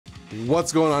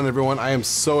What's going on, everyone? I am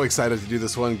so excited to do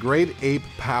this one. Grade Ape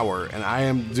Power,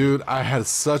 and dude, I had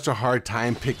such a hard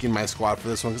time picking my squad for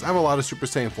this one because I have a lot of Super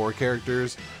Saiyan 4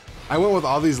 characters. I went with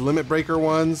all these Limit Breaker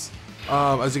ones.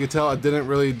 As you can tell, it didn't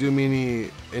really do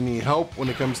me any help when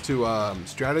it comes to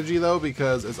strategy though,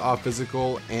 because it's all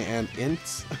physical and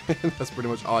ints. That's pretty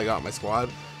much all I got in my squad.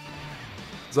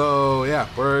 So yeah,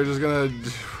 we're gonna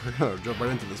jump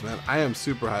right into this, man. I am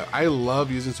super high. I love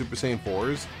using Super Saiyan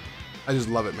 4s. I just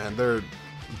love it, man. They're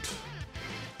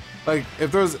like,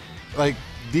 if there's like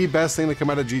the best thing to come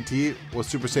out of GT was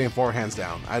Super Saiyan 4, hands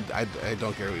down. I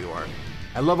don't care who you are.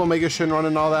 I love Omega Shenron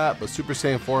and all that, but Super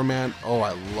Saiyan 4, man, oh,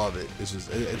 I love it. It's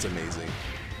just, it's amazing.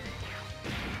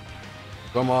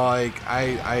 So I'm like,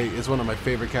 it's one of my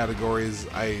favorite categories.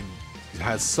 I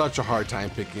had such a hard time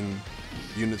picking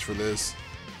units for this.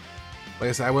 Like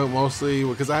I said, I went mostly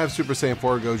because I have Super Saiyan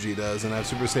 4 Gogetas and I have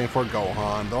Super Saiyan 4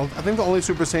 Gohan. I think the only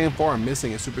Super Saiyan 4 I'm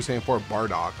missing is Super Saiyan 4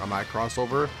 Bardock on that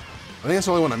crossover. I think that's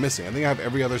the only one I'm missing. I think I have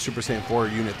every other Super Saiyan 4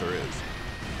 unit there is.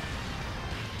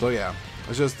 So yeah,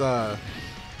 it's just it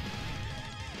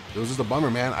was just a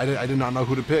bummer, man. I did not know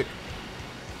who to pick.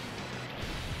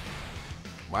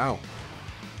 Wow,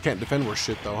 can't defend worth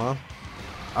shit though, huh?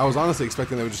 I was honestly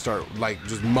expecting they would just start like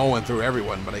just mowing through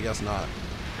everyone, but I guess not.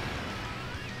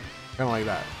 Kind of like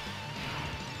that.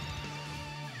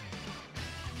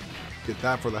 Get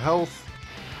that for the health.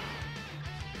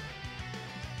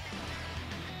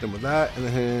 Then with that, and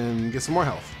then get some more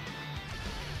health.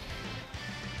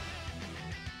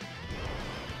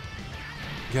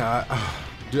 Yeah,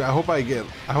 dude. I hope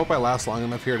I last long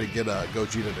enough here to get a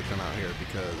Gogeta to come out here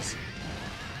because,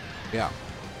 yeah,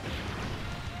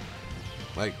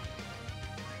 like,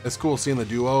 it's cool seeing the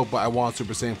duo, but I want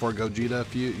Super Saiyan 4 Gogeta,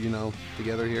 if you know,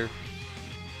 together here.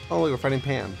 Oh, look, we're fighting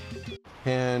Pan.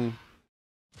 Pan.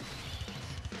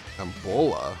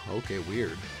 Ambola. Okay,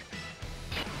 weird.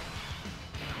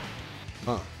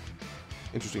 Huh.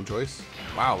 Interesting choice.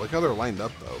 Wow, look how they're lined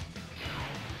up, though. What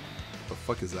the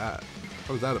fuck is that?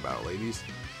 What is that about, ladies?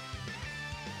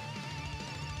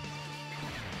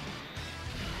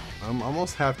 I'm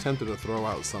almost half tempted to throw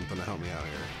out something to help me out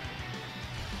here.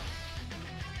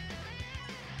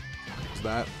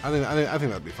 That I think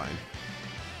that'd be fine.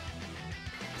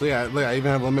 So yeah, look, I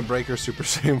even have Limit Breaker Super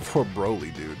Saiyan 4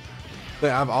 Broly, dude. I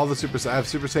have all the I have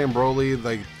Super Saiyan Broly,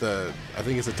 like I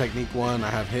think it's a technique one. I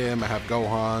have him, I have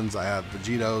Gohans, I have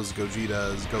Vegetos,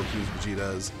 Gogetas, Gokus,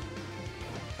 Vegetas.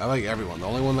 I like everyone. The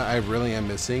only one that I really am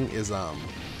missing is the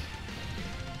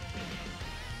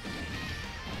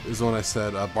one I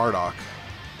said, Bardock.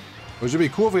 Which would be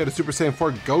cool if we had a Super Saiyan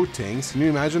 4 Gotenks. Can you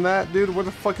imagine that, dude? Where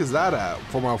the fuck is that at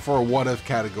for a what if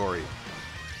category?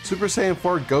 Super Saiyan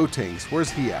 4 Gotenks.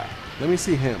 Where's he at? Let me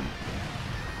see him.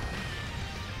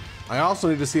 I also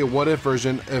need to see a what if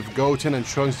version if Goten and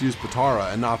Trunks use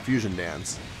Potara and not Fusion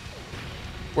Dance.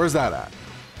 Where's that at?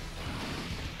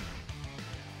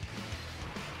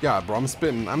 Yeah, bro, I'm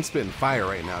spitting fire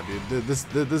right now, dude. This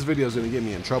video is gonna get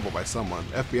me in trouble by someone.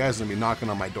 FBI is gonna be knocking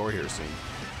on my door here soon.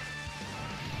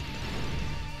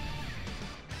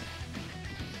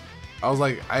 I was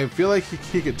like, I feel like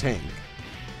he could tank,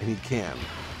 and he can.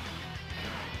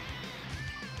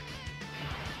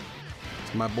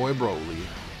 It's my boy Broly.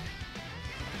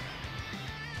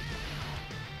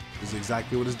 This is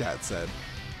exactly what his dad said.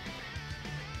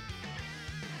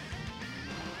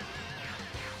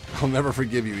 I'll never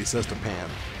forgive you, he says to Pan.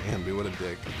 Damn, dude, what a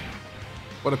dick.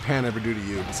 What did Pan ever do to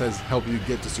you besides help you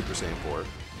get to Super Saiyan 4?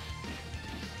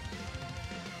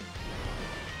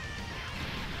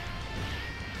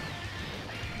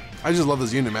 I just love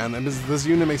this unit, man. And this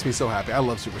unit makes me so happy. I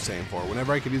love Super Saiyan 4.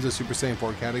 Whenever I could use a Super Saiyan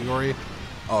 4 category,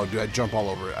 oh, dude, I jump all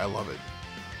over it. I love it.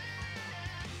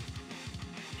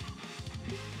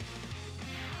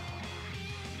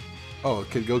 Oh,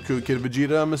 Kid Goku, Kid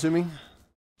Vegeta, I'm assuming?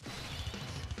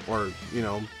 Or, you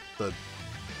know, the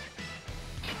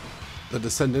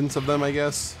descendants of them, I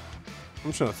guess. I'm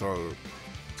just gonna throw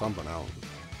something out.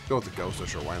 Go with the Ghost,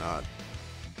 sure, why not?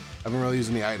 I haven't really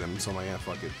used any items, so I'm like, yeah,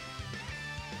 fuck it.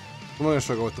 What am I gonna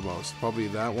struggle with the most? Probably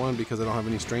that one because I don't have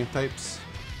any strength types.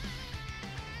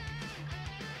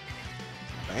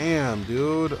 Bam,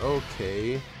 dude.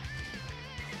 Okay.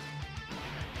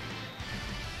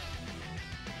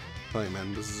 Tell you,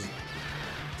 man, this is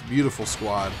a beautiful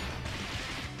squad.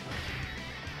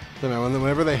 So, man,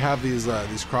 whenever they have these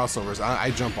crossovers,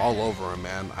 I jump all over them,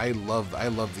 man. I love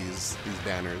these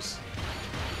banners.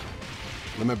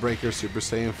 Limit Breaker Super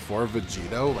Saiyan 4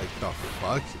 Vegeto, like the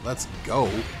fuck? Let's go.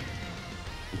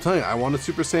 I'm telling you, I want a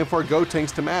Super Saiyan 4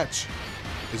 Gotenks to match.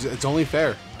 It's only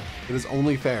fair. It is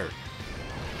only fair.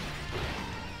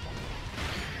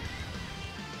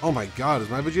 Oh my god, is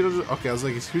my Vegeta just... Okay, I was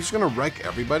like, is he just gonna wreck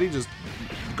everybody? Just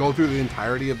go through the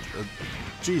entirety of...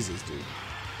 Jesus, dude.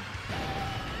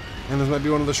 And this might be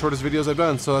one of the shortest videos I've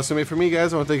done, so that's gonna be it for me,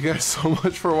 guys. I want to thank you guys so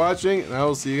much for watching, and I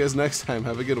will see you guys next time.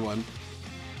 Have a good one.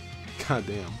 God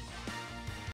damn.